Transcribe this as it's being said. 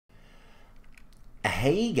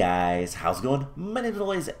Hey guys, how's it going? My name is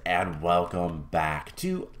Blaze and welcome back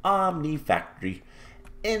to Omnifactory.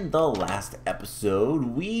 In the last episode,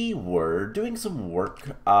 we were doing some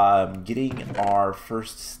work getting our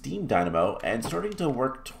first steam dynamo and starting to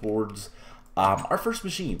work towards our first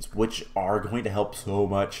machines, which are going to help so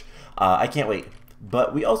much. I can't wait.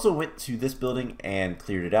 But we also went to this building and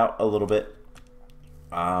cleared it out a little bit.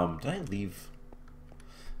 Did I leave?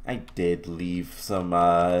 I did leave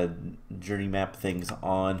some journey map things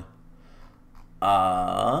on.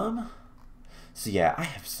 So yeah, I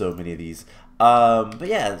have so many of these. But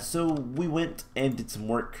yeah, so we went and did some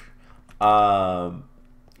work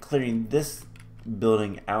clearing this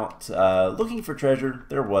building out, looking for treasure.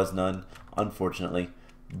 There was none, unfortunately,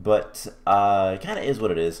 but it kind of is what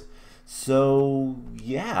it is. So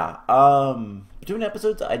yeah, between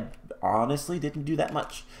episodes, I honestly didn't do that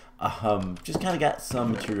much. Just kind of got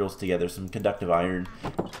some materials together, some conductive iron,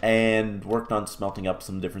 and worked on smelting up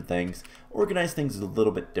some different things, organized things a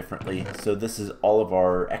little bit differently. So this is all of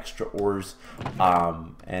our extra ores,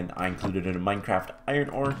 and I included in a Minecraft iron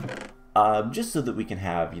ore, just so that we can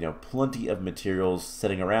have, plenty of materials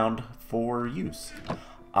sitting around for use.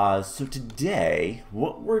 So today,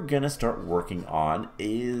 what we're gonna start working on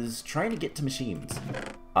is trying to get to machines.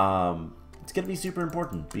 It's going to be super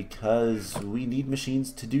important because we need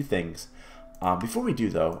machines to do things. Before we do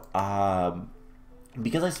though,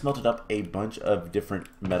 because I smelted up a bunch of different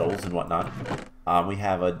metals and whatnot, we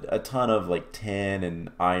have a ton of like tin and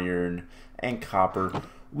iron and copper.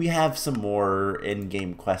 We have some more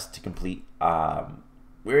in-game quests to complete. We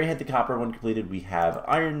already had the copper one completed. We have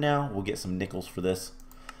iron now. We'll get some nickels for this.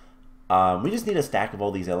 We just need a stack of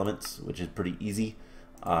all these elements, which is pretty easy.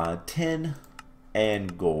 Tin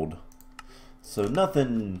and gold. So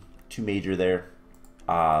nothing too major there.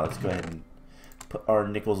 Let's go ahead and put our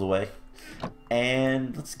nickels away.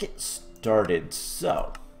 And let's get started.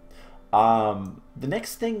 So, the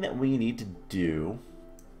next thing that we need to do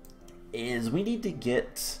is we need to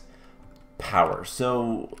get power.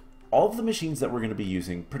 So, all of the machines that we're going to be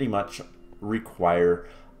using pretty much require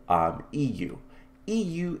EU.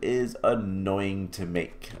 EU is annoying to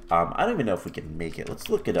make. I don't even know if we can make it. Let's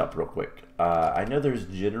look it up real quick. I know there's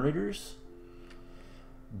generators.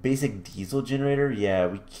 Basic diesel generator, yeah,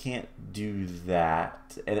 we can't do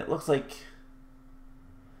that. And it looks like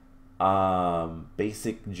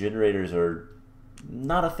basic generators are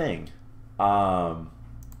not a thing. So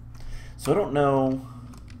I don't know.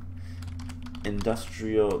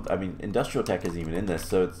 Industrial tech isn't even in this,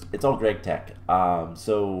 so it's all GregTech.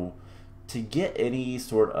 So to get any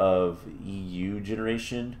sort of EU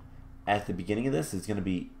generation at the beginning of this is going to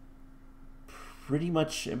be pretty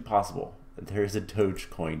much impossible. There's a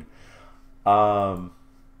Dogecoin. We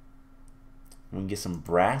can get some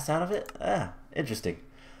brass out of it. Interesting.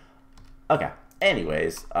 Okay.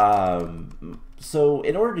 Anyways, so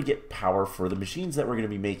in order to get power for the machines that we're going to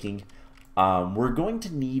be making, we're going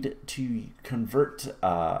to need to convert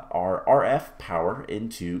our RF power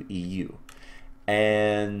into EU.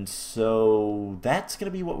 And so that's going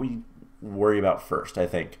to be what we worry about first, I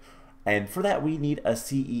think. And for that, we need a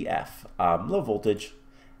CEF, low voltage.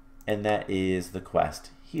 And that is the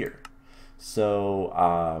quest here. So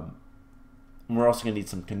we're also going to need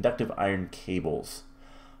some conductive iron cables.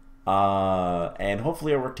 And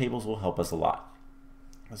hopefully our work tables will help us a lot.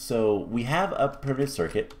 So we have a primitive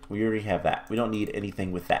circuit. We already have that. We don't need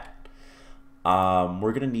anything with that.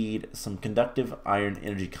 We're going to need some conductive iron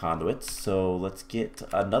energy conduits. So let's get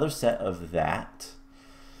another set of that.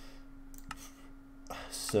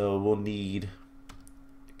 So we'll need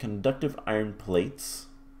conductive iron plates.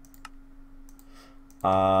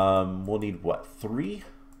 We'll need what, three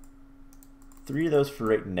of those for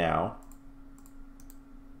right now.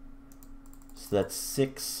 So that's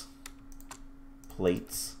 6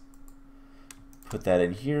 plates. Put that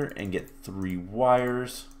in here and get 3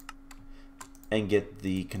 wires and get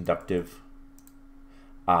the conductive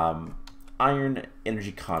iron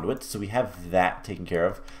energy conduit. So we have that taken care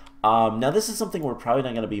of. Now this is something we're probably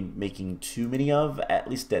not going to be making too many of, at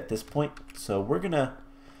least at this point. So we're going to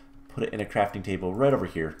put it in a crafting table right over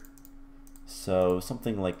here. So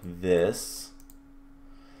something like this.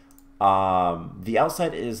 The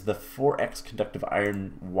outside is the 4x conductive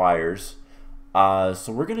iron wires. So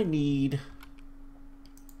we're gonna need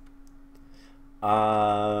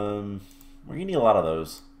a lot of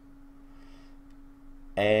those.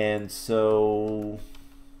 And so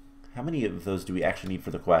how many of those do we actually need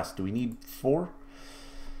for the quest? Do we need 4?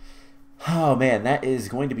 Oh man, that is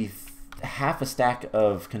going to be half a stack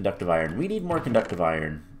of conductive iron. We need more conductive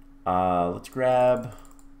iron. Let's grab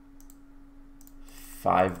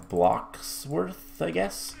 5 blocks worth, I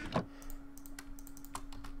guess.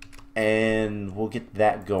 And we'll get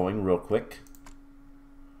that going real quick.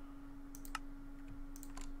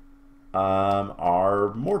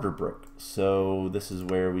 Our mortar broke, so this is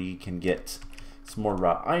where we can get some more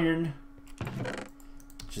wrought iron.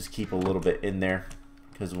 Just keep a little bit in there,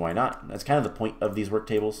 because why not? That's kind of the point of these work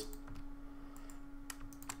tables.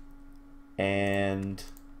 And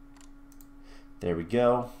there we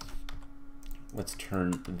go. Let's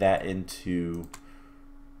turn that into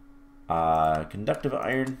conductive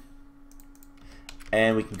iron.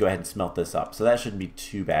 And we can go ahead and smelt this up. So that shouldn't be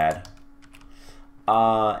too bad.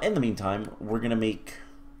 In the meantime, we're going to make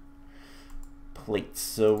plates.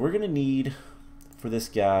 So we're going to need, for this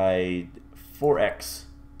guy, 4x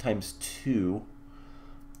times 2.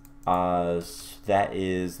 So that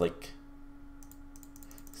is like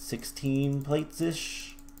 16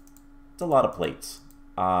 plates-ish. It's a lot of plates.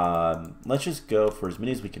 Let's just go for as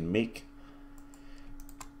many as we can make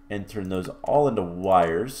and turn those all into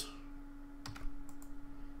wires.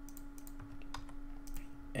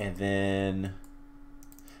 And then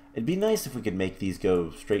it'd be nice if we could make these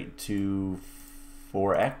go straight to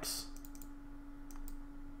 4x.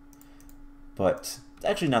 But it's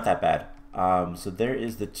actually not that bad. So there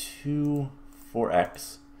is the 2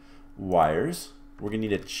 4x wires. We're going to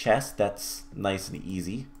need a chest. That's nice and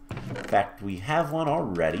easy. In fact, we have one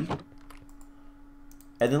already.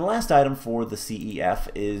 And then the last item for the CEF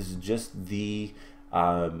is just the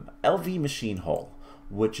LV machine hull,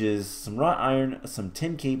 which is some wrought iron, some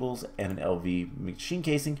tin cables, and an LV machine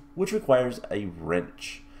casing, which requires a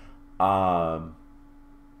wrench.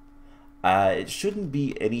 It shouldn't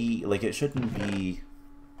be it shouldn't be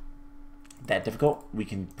that difficult. We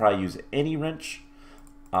can probably use any wrench.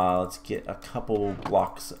 Let's get a couple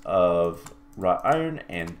blocks of wrought iron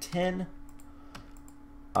and tin.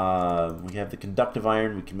 We have the conductive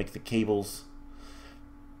iron. We can make the cables.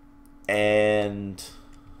 And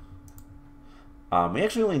we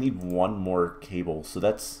actually only need one more cable, so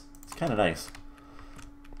it's kind of nice.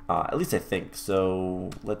 At least I think.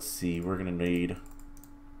 So let's see. We're going to need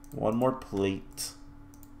one more plate,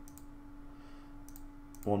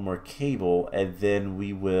 one more cable, and then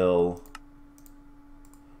we will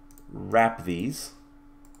wrap these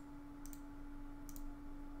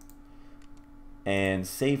and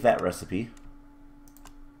save that recipe.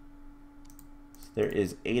 So there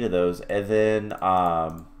is 8 of those, and then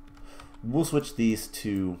we'll switch these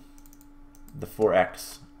to the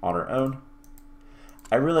 4x on our own.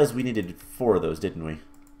 I realized we needed 4 of those, didn't we?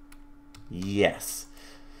 Yes.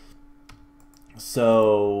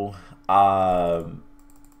 So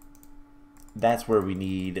that's where we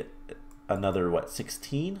need another, what,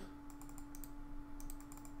 16?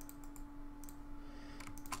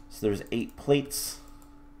 So there's 8 plates.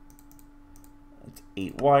 That's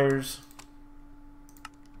 8 wires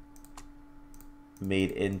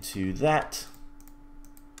made into that.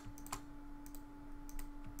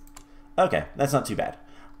 Okay, that's not too bad.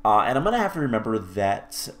 And I'm going to have to remember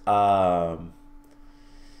that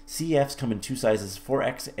CEFs come in 2 sizes,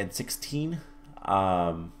 4x and 16.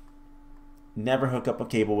 Never hook up a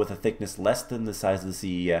cable with a thickness less than the size of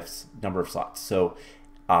the CEF's number of slots. So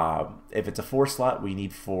if it's a 4 slot, we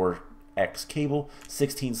need 4x cable,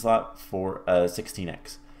 16 slot for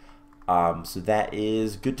 16x. So that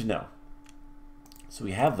is good to know. So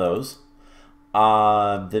we have those.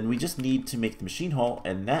 Then we just need to make the machine hull,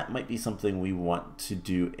 and that might be something we want to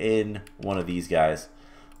do in one of these guys.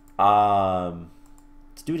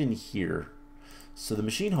 Let's do it in here. So the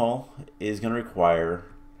machine hull is going to require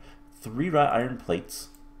 3 wrought iron plates.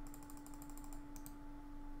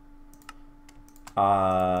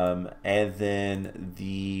 And then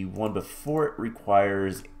the one before it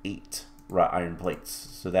requires 8 wrought iron plates.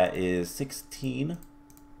 So that is 16.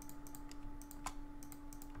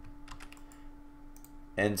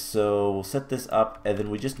 And so we'll set this up, and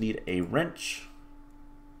then we just need a wrench.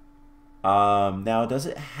 Now, does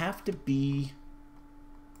it have to be...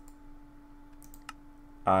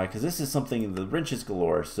 because this is something, the wrench is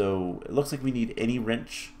galore, so it looks like we need any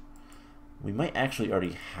wrench. We might actually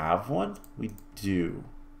already have one. We do.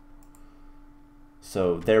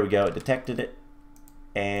 So there we go, it detected it.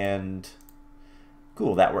 And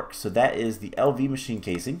cool, that works. So that is the LV machine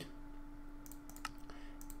casing.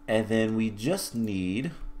 And then we just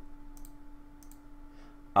need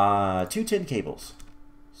 2 tin cables.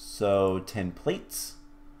 So 10 plates.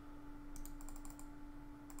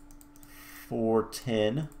 4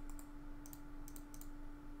 tin.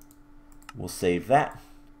 We'll save that.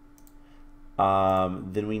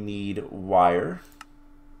 Then we need wire.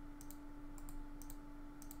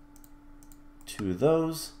 2 of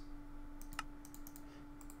those.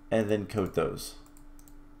 And then coat those.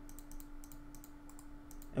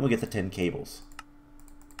 we'll get the 10 cables.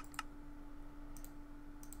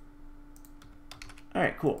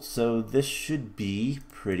 Alright, cool. So this should be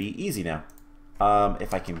pretty easy now.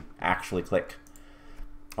 If I can actually click.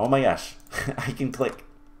 Oh my gosh, I can click.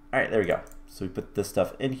 Alright, there we go. So we put this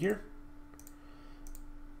stuff in here.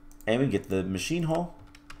 And we get the machine hole.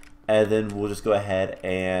 And then we'll just go ahead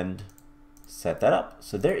and set that up.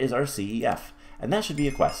 So there is our CEF. And that should be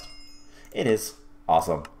a quest. It is.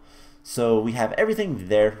 Awesome. So we have everything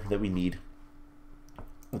there that we need.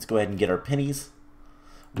 Let's go ahead and get our pennies.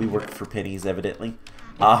 We work for pennies, evidently.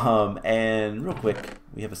 And real quick,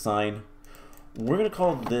 we have a sign. We're going to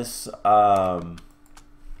call this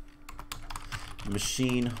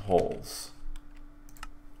machine holes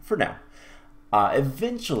for now.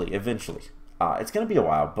 Eventually, it's going to be a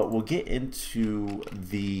while, but we'll get into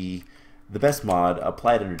the best mod,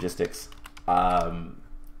 Applied Energistics,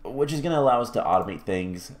 which is going to allow us to automate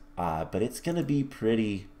things, but it's going to be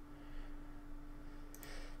pretty...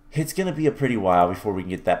 It's going to be a pretty while before we can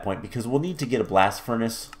get to that point, because we'll need to get a blast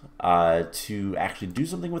furnace to actually do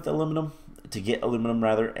something with aluminum, to get aluminum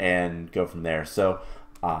rather, and go from there. So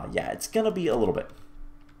yeah, it's going to be a little bit.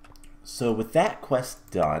 So with that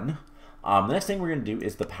quest done, the next thing we're going to do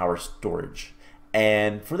is the power storage.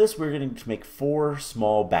 And for this, we're going to make 4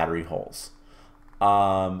 small battery holes.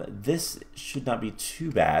 This should not be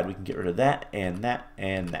too bad. We can get rid of that and that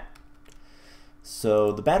and that.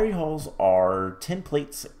 So the battery holes are tin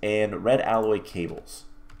plates and red alloy cables.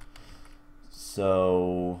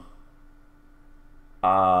 So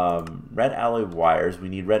red alloy wires, we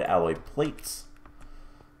need red alloy plates.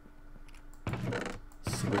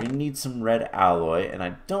 So we're gonna need some red alloy, and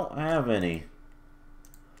I don't have any.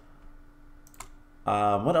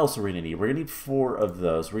 What else are we gonna need? We're gonna need 4 of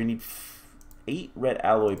those. We're gonna need 8 red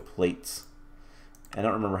alloy plates. I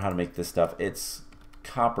don't remember how to make this stuff. It's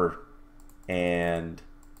copper and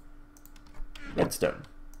redstone.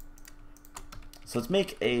 So let's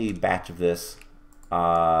make a batch of this.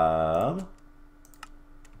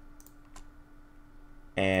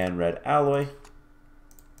 And red alloy.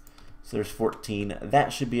 So there's 14.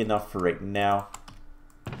 That should be enough for right now.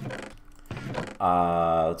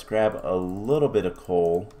 Let's grab a little bit of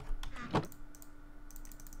coal.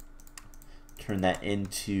 Turn that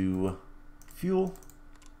into fuel.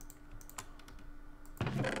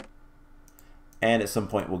 And at some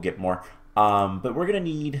point we'll get more. But we're going to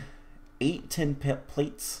need 8 tin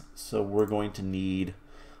plates. So we're going to need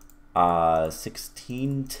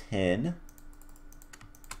 16 tin.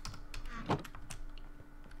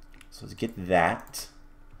 So let's get that.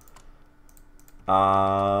 Where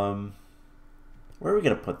are we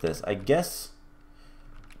going to put this? I guess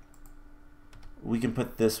we can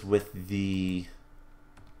put this with the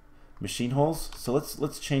machine holes. So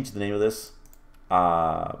let's change the name of this.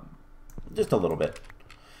 Just a little bit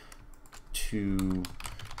to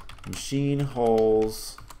machine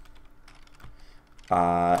holes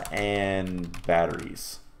and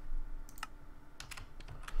batteries.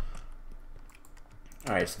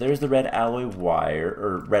 Alright, so there's the red alloy wire,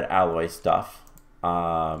 or red alloy stuff.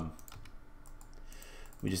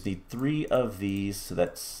 We just need 3 of these, so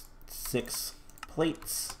that's 6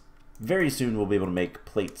 plates. Very soon we'll be able to make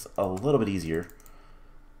plates a little bit easier.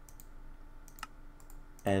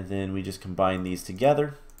 And then we just combine these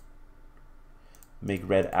together. Make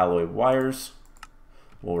red alloy wires.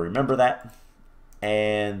 We'll remember that.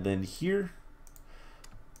 And then here,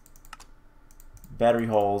 battery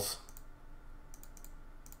holes.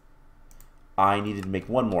 I needed to make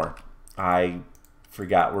 1 more. I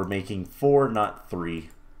forgot we're making 4, not 3.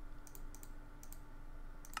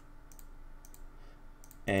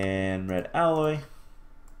 And red alloy.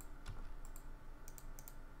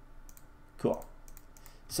 Cool.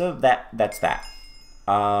 So that's that.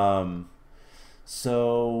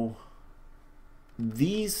 So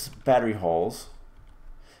these battery holes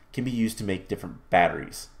can be used to make different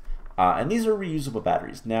batteries. And these are reusable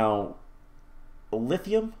batteries. Now,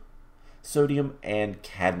 lithium, sodium, and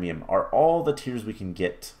cadmium are all the tiers we can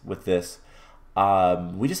get with this.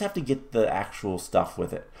 We just have to get the actual stuff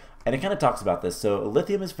with it. And it kind of talks about this. So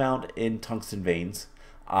lithium is found in tungsten veins,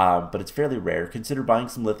 but it's fairly rare. Consider buying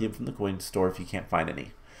some lithium from the coin store if you can't find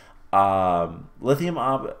any. Lithium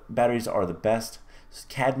batteries are the best.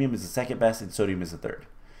 Cadmium is the second best, and sodium is the third.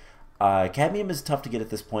 Cadmium is tough to get at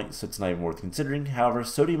this point, so it's not even worth considering. However,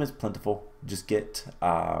 sodium is plentiful. Just get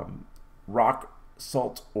rock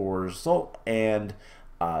salt or salt and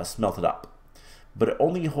smelt it up. But it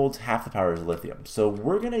only holds half the power as lithium. So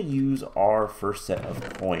we're going to use our first set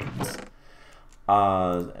of coins.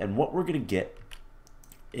 And what we're going to get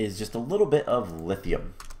is just a little bit of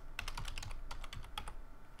lithium.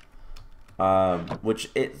 which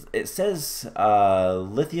it says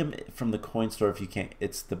lithium from the coin store. If you can't,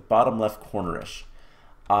 it's the bottom left cornerish.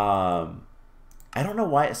 I don't know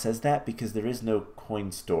why it says that, because there is no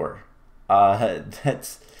coin store.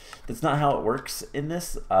 That's not how it works in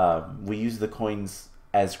this. We use the coins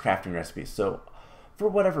as crafting recipes. So for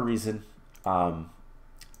whatever reason,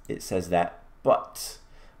 it says that. But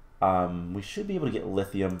we should be able to get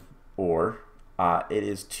lithium ore. It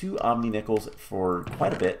is 2 Omni nickels for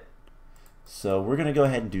quite a bit. So we're going to go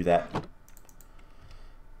ahead and do that.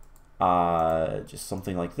 Just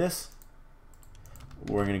something like this.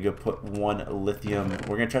 We're going to go put 1 lithium.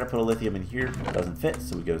 We're going to try to put a lithium in here. It doesn't fit,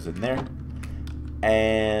 so it goes in there.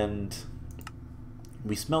 And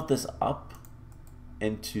we smelt this up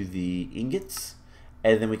into the ingots.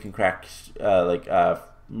 And then we can crack,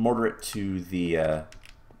 mortar it to the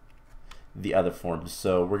other forms.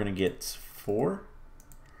 So we're going to get 4,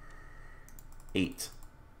 8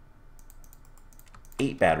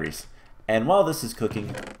 batteries. And while this is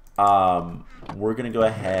cooking, we're going to go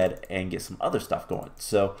ahead and get some other stuff going.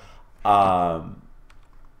 So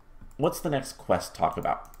what's the next quest talk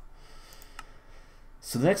about?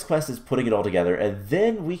 So the next quest is putting it all together, and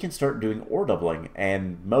then we can start doing ore doubling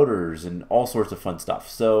and motors and all sorts of fun stuff.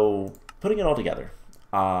 So putting it all together.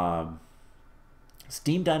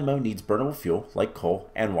 Steam dynamo needs burnable fuel like coal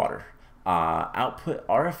and water. Output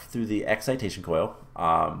RF through the excitation coil,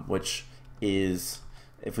 which is,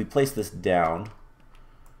 if we place this down,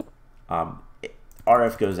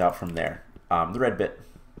 RF goes out from there. The red bit.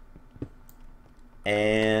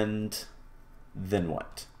 And then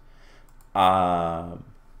what?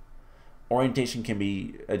 Orientation can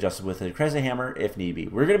be adjusted with a Kreza hammer if need be.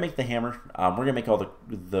 We're going to make the hammer. We're going to make all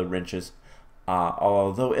the wrenches.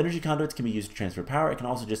 Although energy conduits can be used to transfer power, it can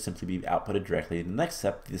also just simply be outputted directly in the next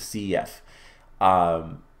step, the CEF,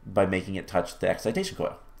 by making it touch the excitation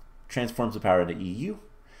coil. Transforms the power into EU.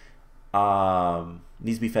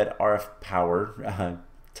 Needs to be fed RF power,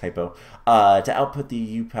 typo, to output the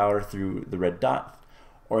EU power through the red dot.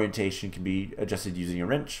 Orientation can be adjusted using a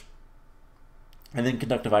wrench. And then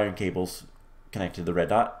conductive iron cables connected to the red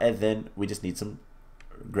dot. And then we just need some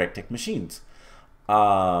GregTech machines.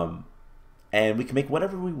 And we can make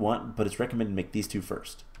whatever we want, but it's recommended to make these 2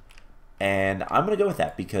 first. And I'm going to go with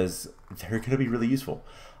that because they're going to be really useful.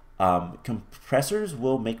 Compressors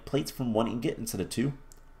will make plates from 1 ingot instead of 2.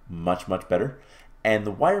 Much, much better. And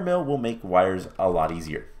the wire mill will make wires a lot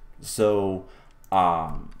easier. So,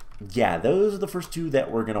 yeah, those are the first 2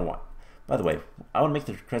 that we're going to want. By the way, I want to make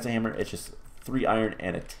the Kreza hammer. It's just 3 iron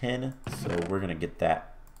and a tin. So we're going to get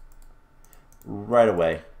that right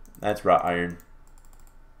away. That's wrought iron.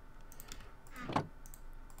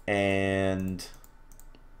 And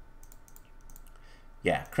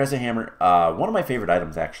yeah, Kreza hammer, one of my favorite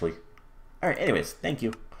items, actually. All right, anyways, thank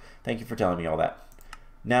you. Thank you for telling me all that.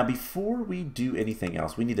 Now, before we do anything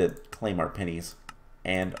else, we need to claim our pennies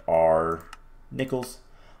and our nickels.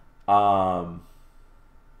 It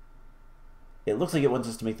looks like it wants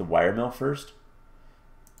us to make the wire mill first.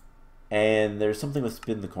 And there's something with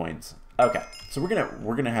spin the coins. Okay, so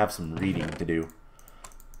we're gonna have some reading to do.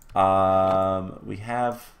 We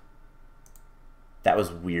have, that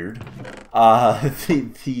was weird.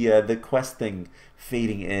 The quest thing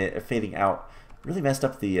fading out really messed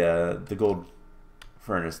up the gold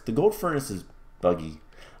furnace. The gold furnace is buggy,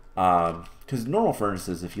 because normal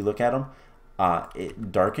furnaces, if you look at them,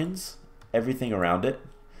 it darkens everything around it.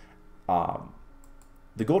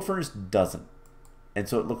 The gold furnace doesn't, and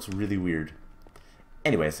so it looks really weird.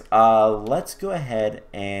 Anyways, let's go ahead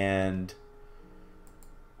and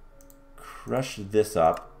crush this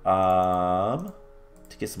up to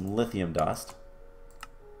get some lithium dust.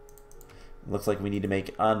 Looks like we need to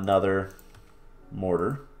make another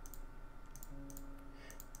mortar.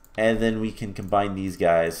 And then we can combine these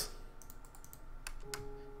guys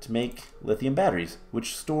to make lithium batteries,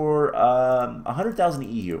 which store 100,000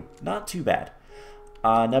 EU. Not too bad.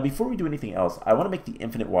 Now, before we do anything else, I want to make the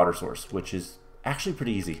infinite water source, which is actually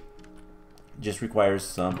pretty easy. It just requires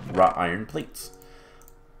some wrought iron plates.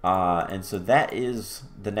 And so that is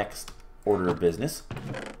the next order of business.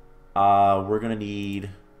 We're going to need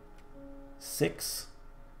 6.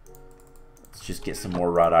 Let's just get some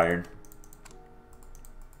more wrought iron.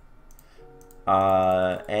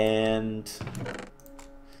 And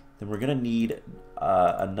then we're going to need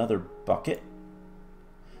another bucket.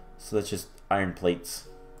 So that's just iron plates.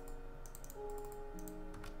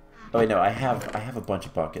 Oh wait, no, I have a bunch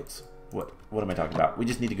of buckets. What am I talking about? We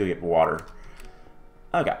just need to go get water.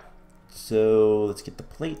 Okay, so let's get the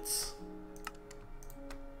plates.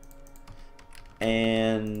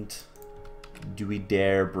 And do we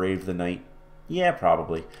dare brave the night? Yeah,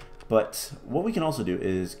 probably. But what we can also do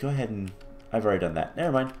is go ahead and, I've already done that.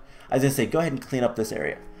 Never mind. I was going to say, go ahead and clean up this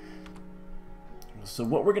area. So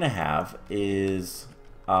what we're going to have is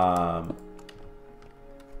not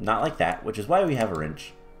like that, which is why we have a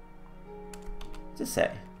wrench. What's it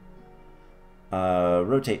say?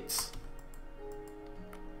 Rotates.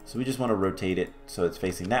 So we just want to rotate it so it's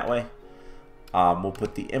facing that way. We'll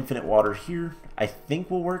put the infinite water here. I think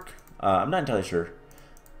will work. I'm not entirely sure.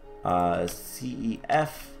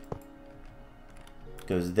 CEF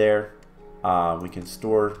goes there. We can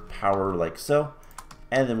store power like so,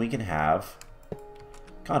 and then we can have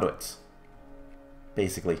conduits,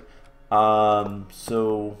 basically.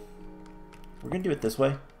 So we're gonna do it this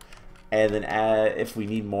way, and then if we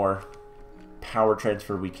need more power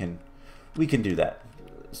transfer, we can do that.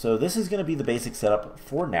 So this is gonna be the basic setup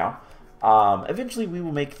for now. Eventually we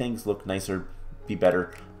will make things look nicer, be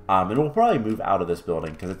better, and we'll probably move out of this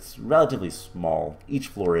building because it's relatively small. Each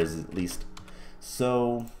floor is, at least.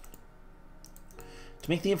 So to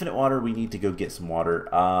make the infinite water, we need to go get some water.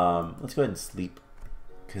 Let's go ahead and sleep,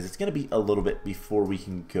 because it's going to be a little bit before we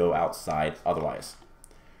can go outside otherwise.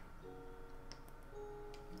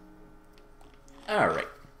 Alright.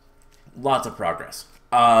 Lots of progress.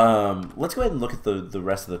 Let's go ahead and look at the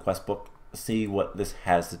rest of the quest book, see what this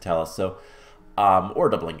has to tell us. So, ore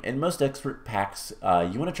doubling. In most expert packs,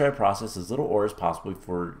 you want to try to process as little ore as possible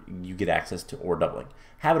before you get access to ore doubling.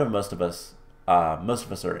 Habit of most of us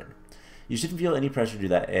are in. You shouldn't feel any pressure to do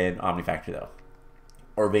that in Omnifactory though.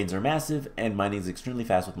 Ore veins are massive, and mining is extremely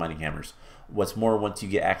fast with mining hammers. What's more, once you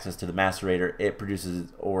get access to the macerator, it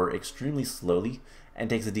produces ore extremely slowly and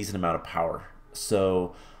takes a decent amount of power.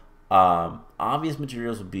 So, obvious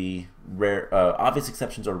materials would be rare. Obvious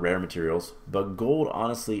exceptions are rare materials, but gold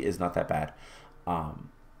honestly is not that bad.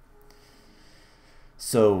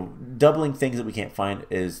 So doubling things that we can't find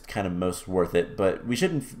is kind of most worth it, but we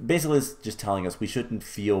shouldn't, basically it's just telling us we shouldn't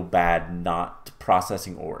feel bad not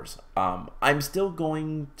processing ores. I'm still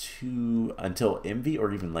going to, until Envy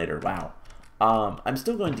or even later, wow. I'm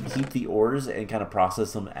still going to keep the ores and kind of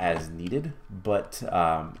process them as needed, but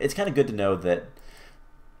it's kind of good to know that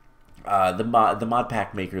the mod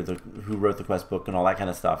pack maker who wrote the quest book and all that kind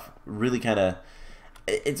of stuff really kind of,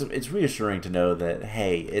 it's reassuring to know that,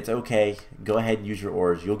 hey, it's okay, go ahead and use your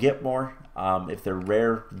ores, you'll get more. If they're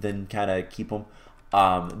rare, then kind of keep them.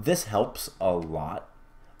 This helps a lot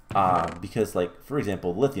because, like, for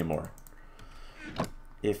example, lithium ore,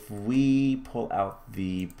 if we pull out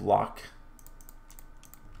the block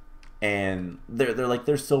and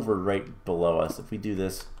there's silver right below us, if we do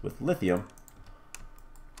this with lithium,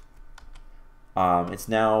 it's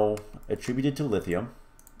now attributed to lithium.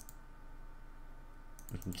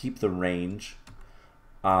 We can keep the range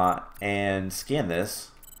and scan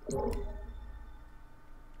this.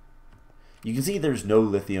 You can see there's no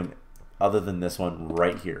lithium other than this one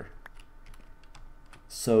right here.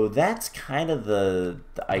 So that's kind of the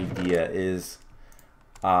idea is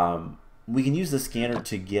we can use the scanner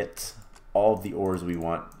to get all of the ores we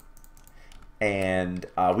want. And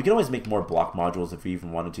we can always make more block modules if we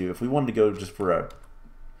even wanted to. If we wanted to go just for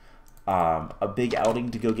a big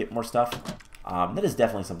outing to go get more stuff, that is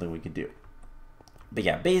definitely something we could do. But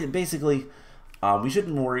yeah, basically, we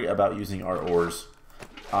shouldn't worry about using our ores.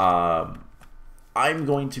 I'm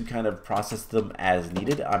going to kind of process them as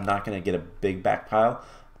needed. I'm not going to get a big back pile.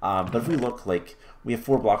 But if we look, like, we have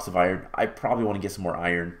 4 blocks of iron. I probably want to get some more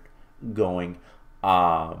iron going.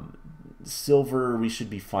 Silver we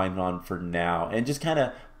should be fine on for now. And just kind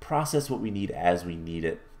of process what we need as we need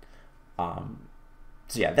it. So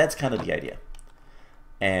yeah, that's kind of the idea.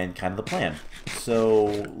 And kind of the plan. So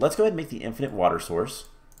let's go ahead and make the infinite water source.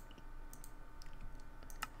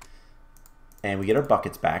 And we get our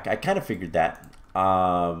buckets back. I kind of figured that.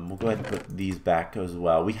 We'll go ahead and put these back as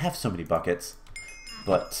well. We have so many buckets.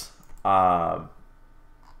 But,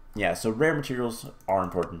 yeah, so rare materials are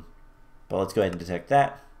important. But let's go ahead and detect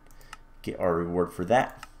that. Get our reward for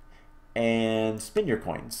that. And spin your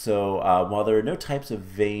coins. So while there are no types of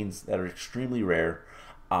veins that are extremely rare,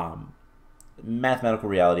 mathematical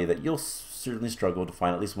reality that you'll certainly struggle to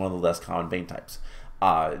find at least one of the less common vein types.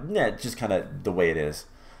 Yeah, just kind of the way it is.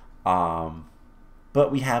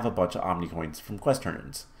 But we have a bunch of Omni coins from quest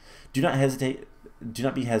turn-ins. Do not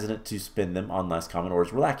be hesitant to spend them on less common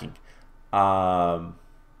ores we're lacking. Don't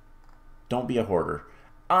be a hoarder.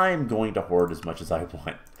 I'm going to hoard as much as I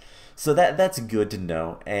want. So that's good to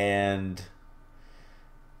know. And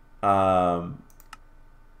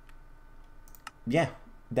yeah,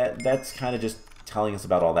 that's kind of just telling us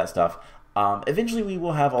about all that stuff. Eventually we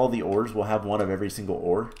will have all the ores. We'll have one of every single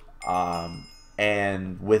ore.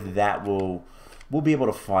 And with that we'll be able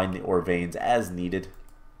to find the ore veins as needed.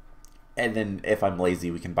 and then if I'm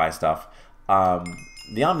lazy, we can buy stuff.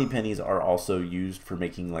 The Omni pennies are also used for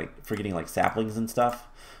making getting like saplings and stuff.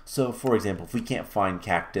 So for example, if we can't find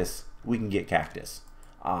cactus, we can get cactus.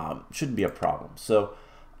 Shouldn't be a problem. So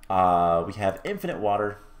we have infinite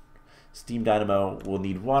water. Steam dynamo will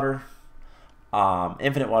need water.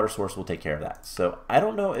 Infinite water source will take care of that. So I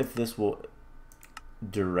don't know if this will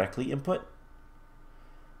directly input.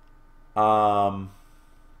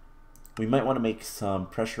 We might want to make some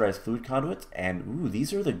pressurized fluid conduits, and ooh,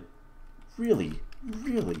 these are the really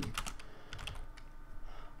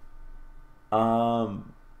I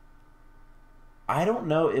don't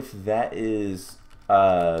know if that is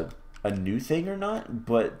a new thing or not,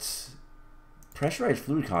 but pressurized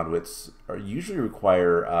fluid conduits usually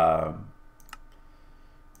require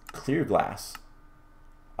clear glass.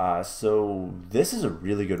 So this is a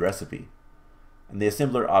really good recipe, and the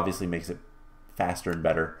assembler obviously makes it faster and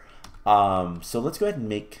better. So let's go ahead and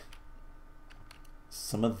make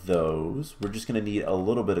some of those. We're just going to need a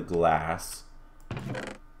little bit of glass.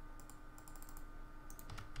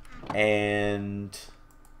 And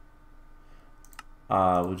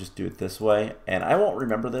we'll just do it this way. And I won't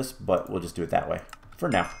remember this, but we'll just do it that way for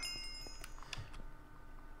now.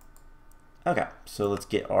 Okay, so let's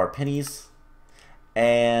get our pennies.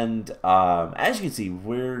 And as you can see,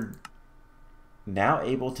 we're now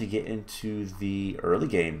able to get into the early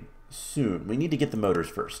game soon. We need to get the motors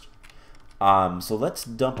first. So let's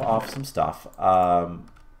dump off some stuff. We're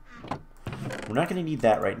not going to need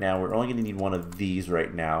that right now. We're only going to need one of these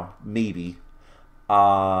right now, maybe.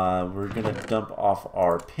 We're going to dump off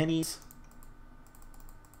our pennies.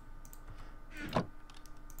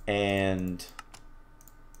 And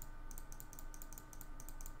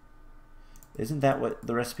isn't that what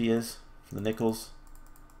the recipe is for the nickels?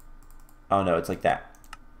 Oh no, it's like that.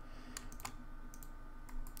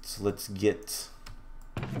 So let's get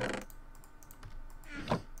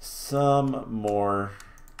some more.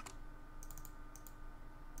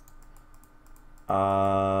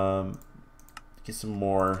 Get some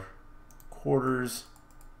more quarters.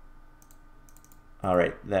 All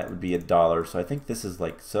right, that would be $1. So I think this is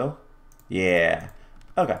like so. Yeah.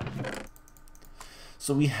 Okay.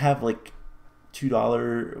 So we have like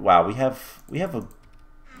 $2. Wow, we have a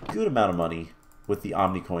good amount of money with the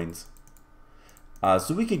Omni coins.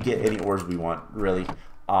 So we could get any ores we want, really.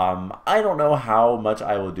 I don't know how much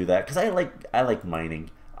I will do that because I like mining.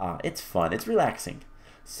 It's fun. It's relaxing.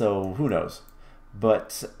 So who knows?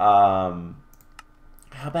 But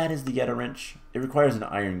how bad is the Yeta wrench? It requires an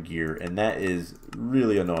iron gear, and that is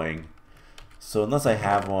really annoying. So unless I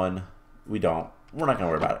have one, we're not gonna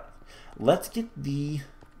worry about it. Let's get the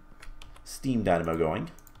steam dynamo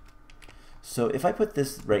going. So if I put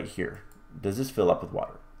this right here, does this fill up with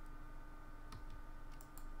water?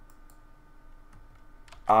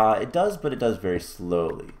 It does, but it does very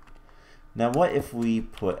slowly. Now what if we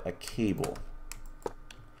put a cable?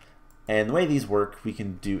 And the way these work, we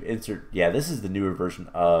can do insert. Yeah, this is the newer version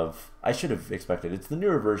of. I should have expected. It's the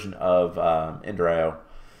newer version of Ender.io.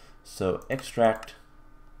 So extract.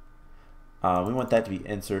 We want that to be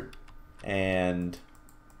insert, and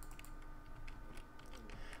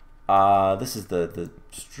this is the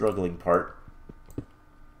struggling part.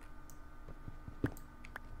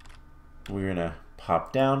 We're gonna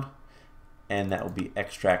pop down, and that will be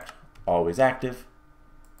extract always active.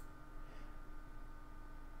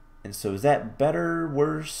 And so is that better,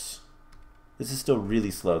 worse? This is still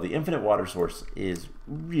really slow. The infinite water source is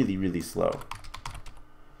really slow.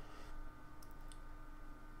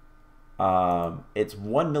 It's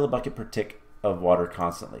 1 millibucket per tick of water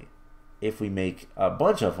constantly. If we make a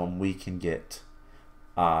bunch of them, we can get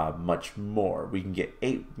much more. We can get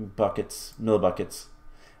 8 millibuckets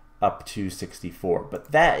up to 64.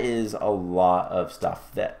 But that is a lot of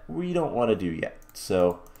stuff that we don't want to do yet.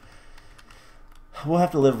 So we'll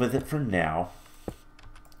have to live with it for now.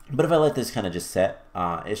 But if I let this kind of just set,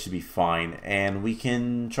 it should be fine, and we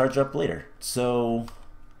can charge up later. So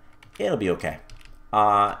it'll be okay.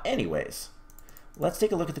 Anyways, let's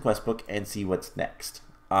take a look at the quest book and see what's next.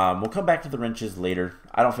 We'll come back to the wrenches later.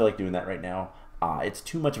 I don't feel like doing that right now. It's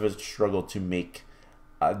too much of a struggle to make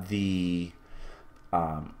the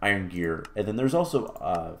iron gear. And then there's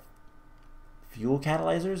also fuel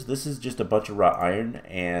catalyzers. This is just a bunch of raw iron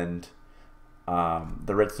and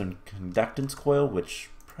the redstone conductance coil, which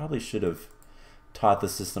probably should have taught the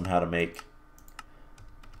system how to make.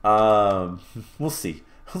 We'll see.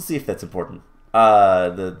 We'll see if that's important.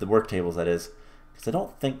 The work tables, that is, because I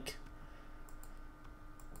don't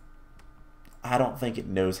think it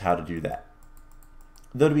knows how to do that.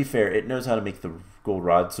 Though to be fair, it knows how to make the gold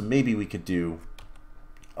rod, so maybe we could do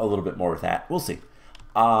a little bit more with that. We'll see.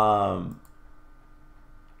 But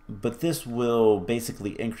this will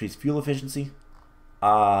basically increase fuel efficiency,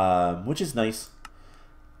 which is nice.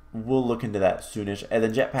 We'll look into that soonish. And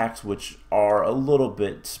then jetpacks, which are a little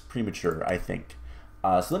bit premature, I think.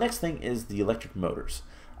 So the next thing is the electric motors.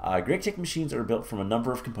 GregTech machines are built from a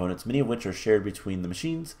number of components, many of which are shared between the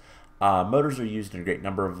machines. Motors are used in a great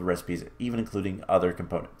number of the recipes, even including other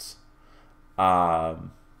components. We'll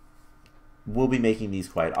be making these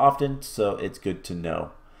quite often, so it's good to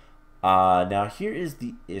know. Now here is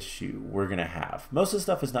the issue we're going to have. Most of the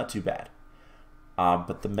stuff is not too bad.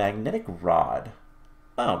 But the magnetic rod,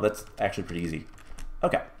 oh, that's actually pretty easy.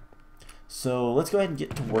 Okay, so let's go ahead and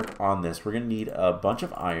get to work on this. We're going to need a bunch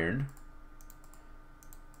of iron.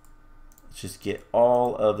 Let's just get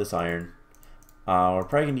all of this iron. We're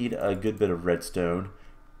probably going to need a good bit of redstone.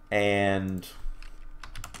 And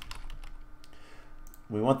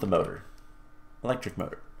we want the motor. Electric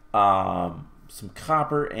motor. Some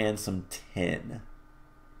copper and some tin.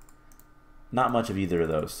 Not much of either of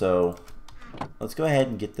those. So let's go ahead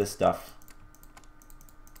and get this stuff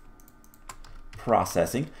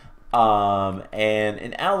processing. And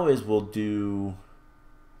in alloys, we'll do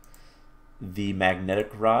the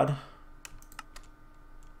magnetic rod.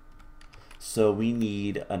 So we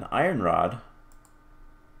need an iron rod.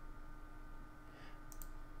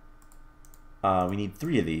 We need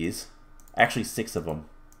 3 of these. Actually 6 of them.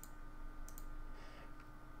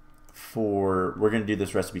 We're going to do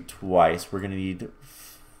this recipe twice. We're going to need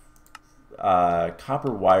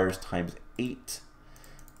copper wires times 8.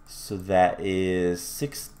 So that is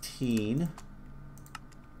 16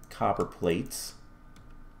 copper plates.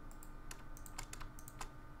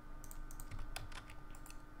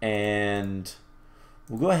 And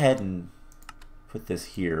we'll go ahead and put this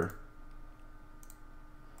here.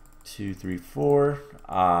 2, 3, 4.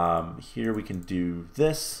 Here we can do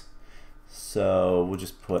this. So we'll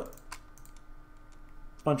just put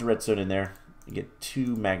a bunch of redstone in there and get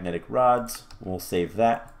 2 magnetic rods. We'll save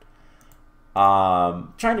that.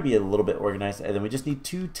 Trying to be a little bit organized, and then we just need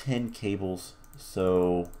 2 tin cables.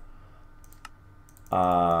 So,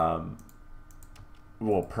 well,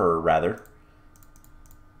 per rather.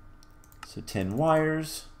 So 10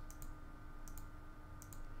 wires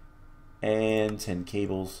and 10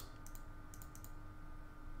 cables.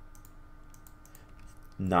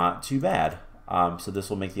 Not too bad. So this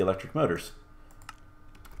will make the electric motors.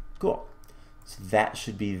 Cool. So that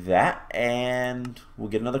should be that, and we'll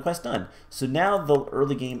get another quest done. So now the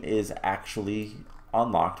early game is actually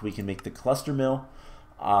unlocked. We can make the cluster mill,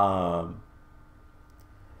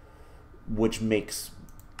 which makes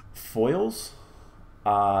foils,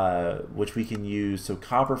 which we can use. So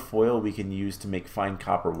copper foil we can use to make fine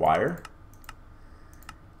copper wire,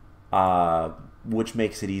 which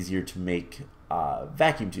makes it easier to make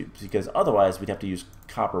vacuum tubes, because otherwise we'd have to use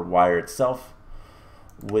copper wire itself,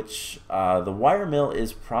 which the wire mill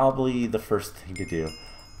is probably the first thing to do.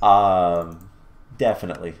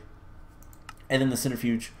 Definitely. And then the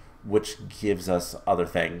centrifuge, which gives us other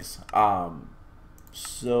things.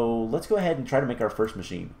 So let's go ahead and try to make our first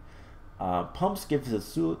machine. Pumps gives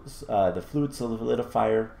us the fluid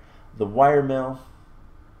solidifier, the wire mill,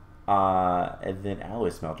 and then alloy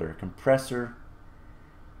smelter, compressor,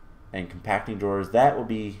 and compacting drawers. That will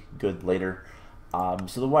be good later.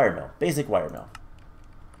 So the wire mill, basic wire mill.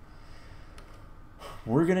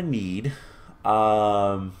 We're gonna need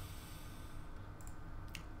a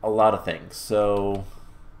lot of things. So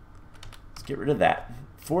let's get rid of that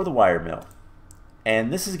for the wire mill.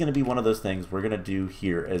 And this is gonna be one of those things we're gonna do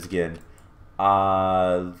here as again.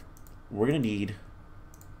 We're gonna need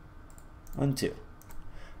 1, 2.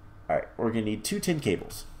 All right, we're gonna need 2 tin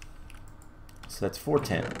cables. So that's 4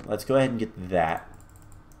 tin. Let's go ahead and get that.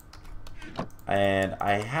 And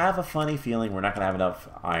I have a funny feeling we're not gonna have enough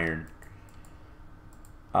iron.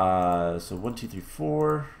 So 1, 2, 3,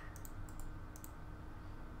 4.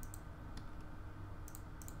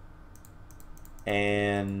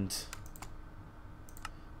 And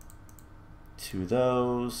 2 of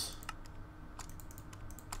those.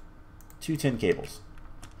 2 tin cables.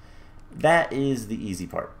 That is the easy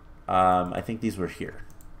part. I think these were here.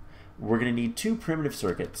 We're going to need 2 primitive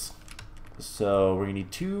circuits. So we're going to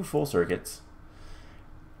need 2 full circuits.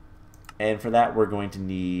 And for that we're going to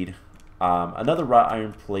need another wrought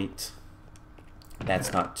iron plate.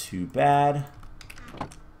 That's not too bad.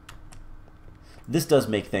 This does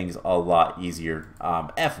make things a lot easier.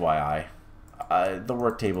 FYI, the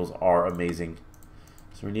work tables are amazing.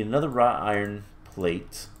 So we need another wrought iron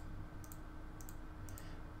plate.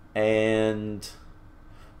 And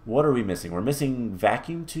what are we missing? We're missing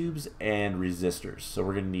vacuum tubes and resistors. So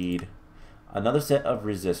we're going to need another set of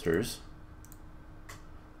resistors.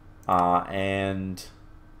 and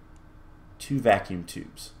 2 vacuum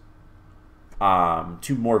tubes.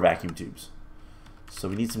 2 more vacuum tubes. So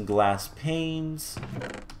we need some glass panes.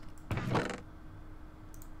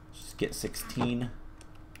 Just get 16.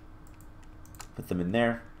 Put them in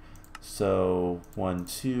there. So 1,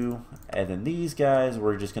 2, and then these guys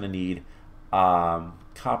we're just gonna need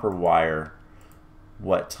copper wire.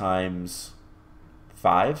 What, times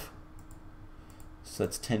 5? So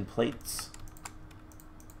that's 10 plates.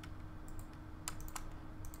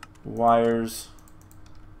 Wires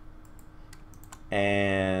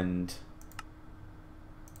and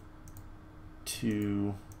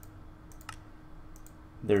 2.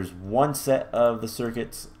 There's 1 set of the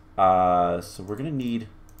circuits, so we're gonna need,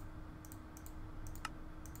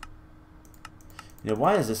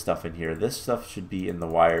 why is this stuff in here? This stuff should be in the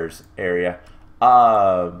wires area.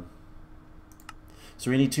 So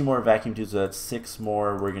we need 2 more vacuum tubes, so that's 6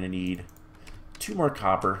 more. We're gonna need 2 more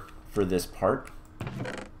copper for this part.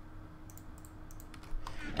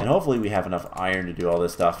 And hopefully we have enough iron to do all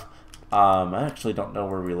this stuff. I actually don't know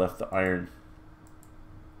where we left the iron.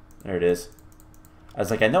 There it is. I was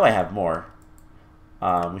like, I know I have more.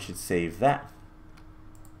 We should save that.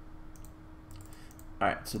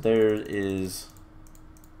 Alright, so there is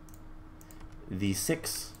the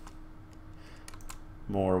 6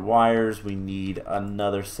 more wires. We need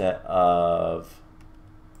another set of...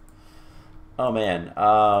 Oh man,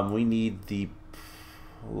 we need the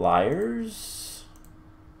pliers.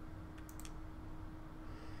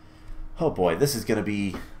 Oh boy, this is gonna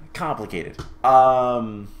be complicated.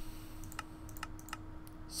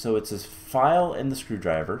 So it's a file and the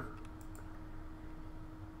screwdriver.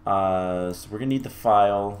 So we're gonna need the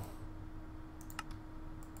file.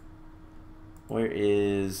 Where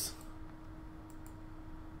is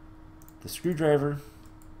the screwdriver?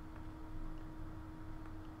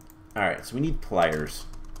 Alright, so we need pliers.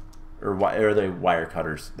 Or are they wire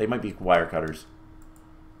cutters? They might be wire cutters.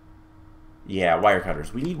 Yeah, wire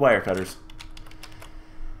cutters. We need wire cutters.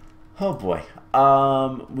 Oh boy.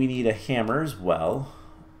 We need a hammer as well.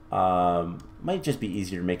 Might just be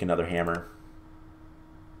easier to make another hammer.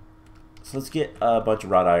 So let's get a bunch of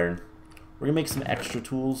wrought iron. We're gonna make some extra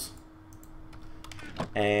tools.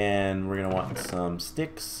 And we're gonna want some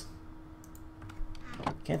sticks.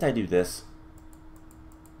 Can't I do this?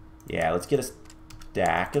 Yeah, let's get a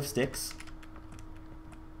stack of sticks.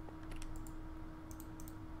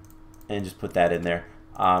 And just put that in there.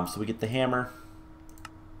 So we get the hammer.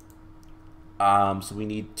 So we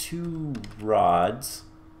need 2 rods.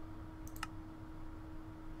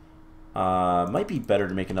 Might be better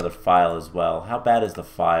to make another file as well. How bad is the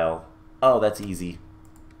file? Oh, that's easy.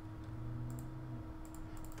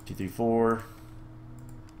 2, 3, 4.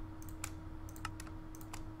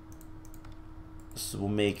 So we'll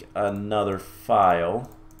make another file.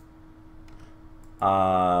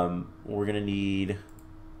 We're gonna need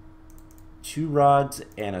 2 rods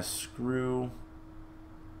and a screw,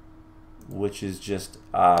 which is just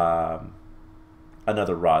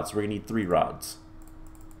another rod. So we're gonna need 3 rods.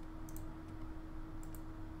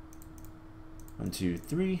 1, 2,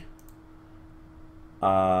 3.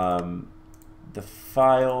 The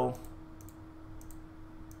file.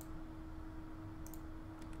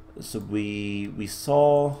 So we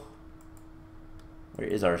saw. Where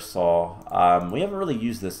is our saw? We haven't really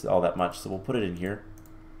used this all that much, so we'll put it in here.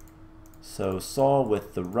 So saw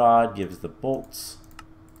with the rod gives the bolts,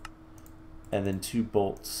 and then 2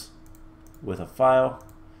 bolts with a file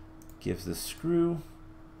gives the screw,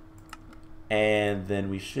 and then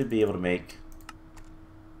we should be able to make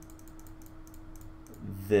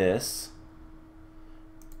this.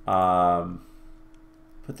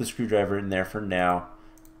 Put the screwdriver in there for now.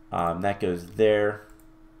 That goes there.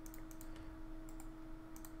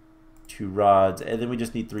 2 rods, and then we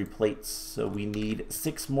just need 3 plates, so we need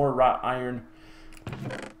 6 more wrought iron,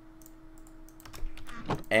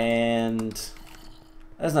 and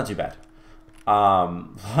that's not too bad. A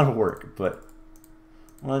lot of work, but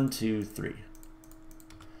 1, 2, 3.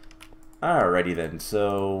 Alrighty then,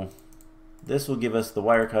 so this will give us the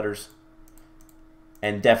wire cutters,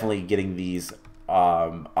 and definitely getting these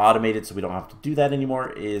automated so we don't have to do that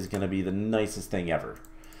anymore is going to be the nicest thing ever.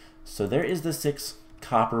 So there is the 6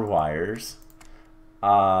 copper wires,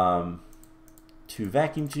 2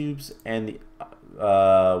 vacuum tubes, and the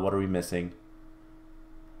what are we missing?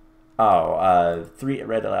 Oh, 3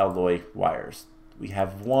 red alloy wires. We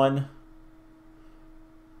have 1.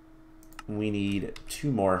 We need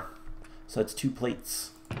 2 more, so that's 2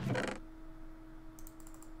 plates,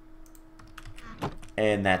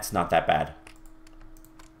 and that's not that bad.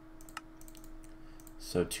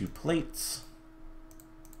 So 2 plates,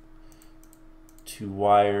 2 2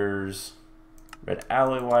 wires, red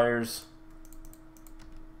alloy wires,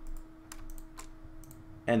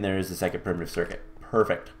 and there is the second primitive circuit.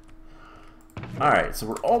 Perfect. Alright, so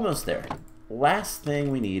we're almost there. Last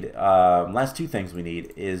thing we need, last 2 things we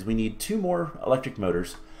need is we need 2 more electric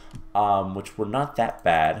motors, which were not that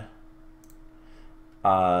bad.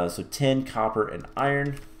 So tin, copper, and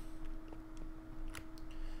iron.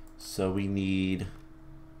 So we need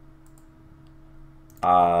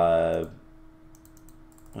 1,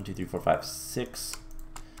 2, 3, 4, 5, 6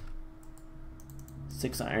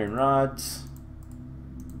 iron rods,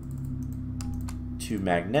 2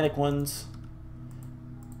 magnetic ones,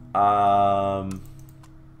 4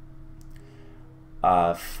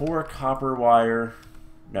 copper wire,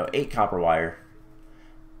 no, 8 copper wire,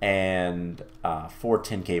 and 4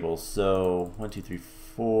 tin cables. So 1, 2, 3,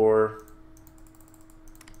 4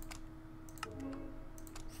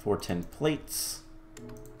 tin plates,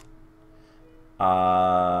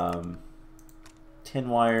 10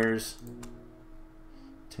 wires,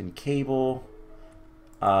 tin cable.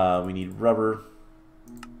 We need rubber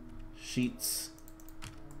sheets,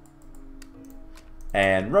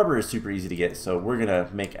 and rubber is super easy to get, so we're gonna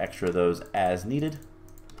make extra of those as needed.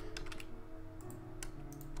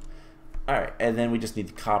 Alright, and then we just need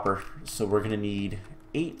the copper, so we're gonna need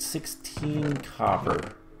 816 copper.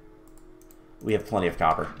 We have plenty of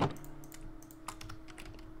copper.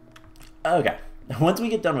 Okay, once we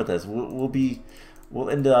get done with this, we'll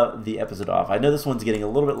end the episode off. I know this one's getting a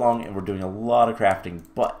little bit long and we're doing a lot of crafting,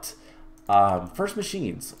 but first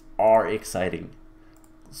machines are exciting.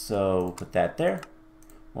 So put that there.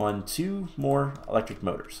 1, 2 more electric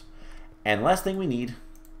motors. And last thing we need,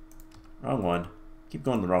 wrong one, keep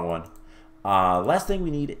going the wrong one. Last thing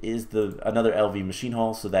we need is another LV machine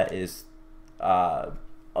hull, so that is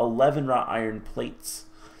 11 wrought iron plates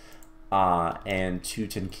and 2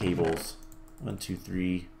 tin cables. 1, 2,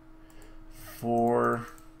 3, 4.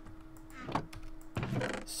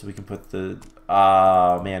 So we can put the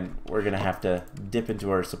man, we're gonna have to dip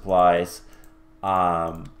into our supplies.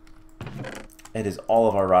 It is all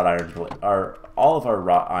of our wrought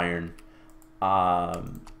iron,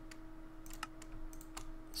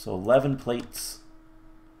 so 11 plates.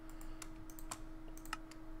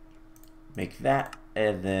 Make that,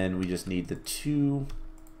 and then we just need the 2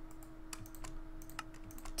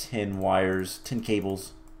 tin wires, tin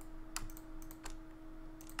cables.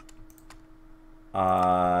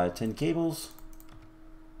 10 cables.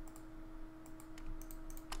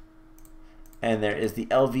 And there is the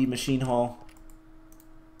LV machine hull.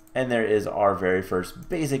 And there is our very first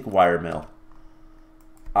basic wire mill.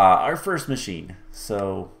 Our first machine.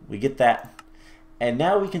 So we get that. And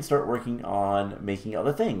now we can start working on making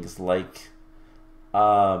other things like,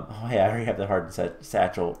 oh yeah, I already have the hard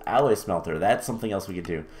satchel alloy smelter. That's something else we could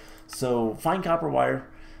do. So fine copper wire.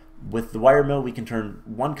 With the wire mill, we can turn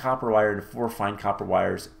 1 copper wire into 4 fine copper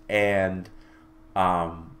wires, and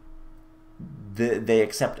they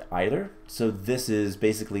accept either. So this is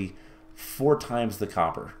basically 4 times the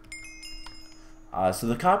copper. So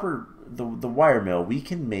the copper, the wire mill, we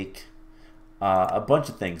can make a bunch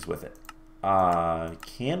of things with it.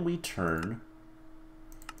 Can we turn?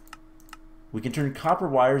 We can turn copper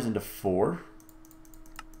wires into 4.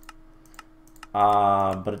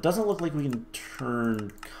 But it doesn't look like we can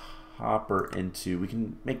turn copper into, we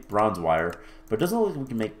can make bronze wire, but it doesn't look like we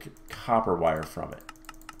can make copper wire from it.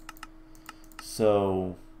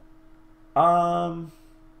 So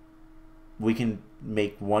we can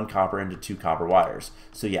make 1 copper into 2 copper wires.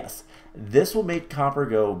 So yes, this will make copper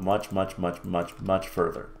go much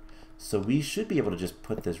further. So we should be able to just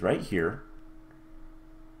put this right here.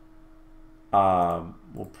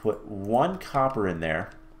 We'll put 1 copper in there.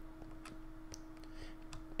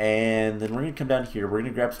 And then we're going to come down here. We're going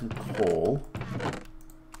to grab some coal.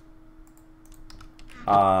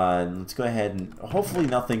 Let's go ahead and hopefully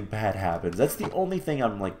nothing bad happens. That's the only thing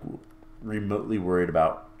I'm like remotely worried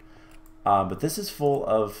about. But this is full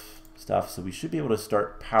of stuff, so we should be able to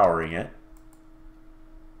start powering it.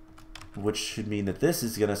 Which should mean that this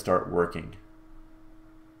is going to start working.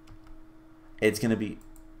 It's going to be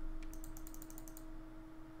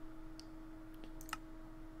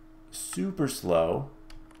super slow.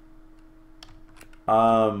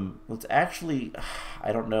 Let's actually,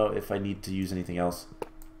 I don't know if I need to use anything else.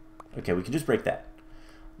 Okay, we can just break that.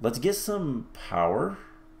 Let's get some power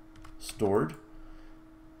stored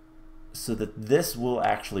so that this will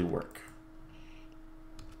actually work.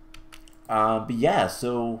 But yeah,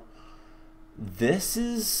 so this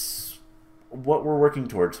is what we're working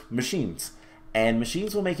towards, machines. And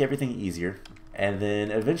machines will make everything easier. And then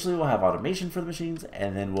eventually we'll have automation for the machines,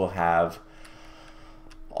 and then we'll have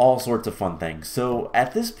all sorts of fun things. So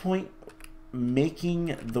at this point,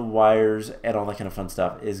 making the wires and all that kind of fun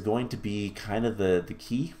stuff is going to be kind of the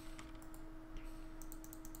key.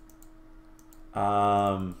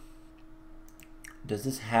 Does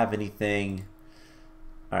this have anything?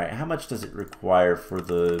 All right, how much does it require for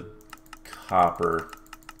the copper?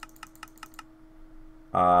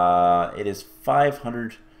 It is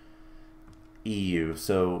 500 EU,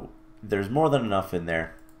 so there's more than enough in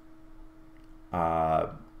there.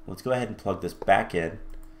 Let's go ahead and plug this back in.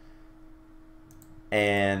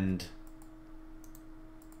 And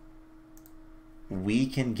we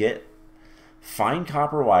can get fine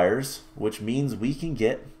copper wires, which means we can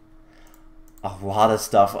get a lot of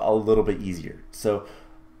stuff a little bit easier. So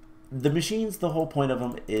the machines, the whole point of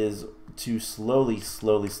them is to slowly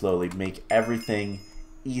make everything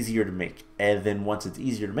easier to make. And then once it's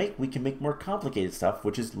easier to make, we can make more complicated stuff,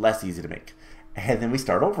 which is less easy to make. And then we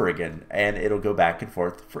start over again, and it'll go back and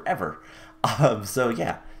forth forever. So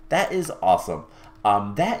yeah, that is awesome.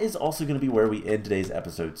 That is also going to be where we end today's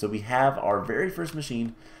episode. So we have our very first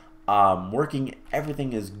machine working.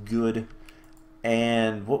 Everything is good.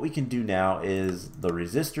 And what we can do now is the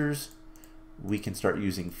resistors. We can start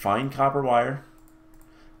using fine copper wire.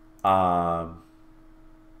 And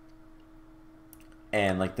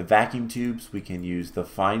like the vacuum tubes, we can use the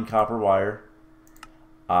fine copper wire.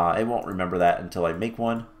 I won't remember that until I make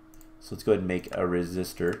one. So let's go ahead and make a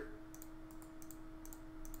resistor.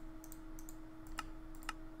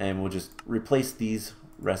 And we'll just replace these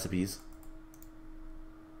recipes.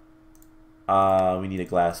 We need a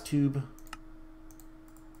glass tube.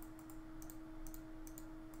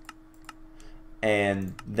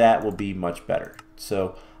 And that will be much better.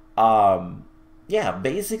 So, yeah,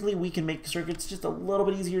 basically we can make circuits just a little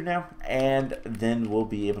bit easier now, and then we'll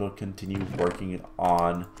be able to continue working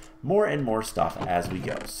on more and more stuff as we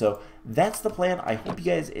go. So that's the plan. I hope you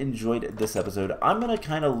guys enjoyed this episode. I'm going to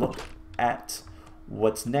kind of look at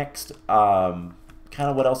what's next, kind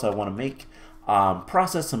of what else I want to make,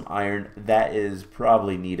 process some iron. That is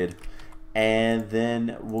probably needed, and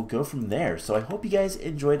then we'll go from there. So I hope you guys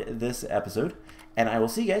enjoyed this episode, and I will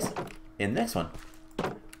see you guys in the next one.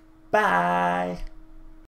 Bye!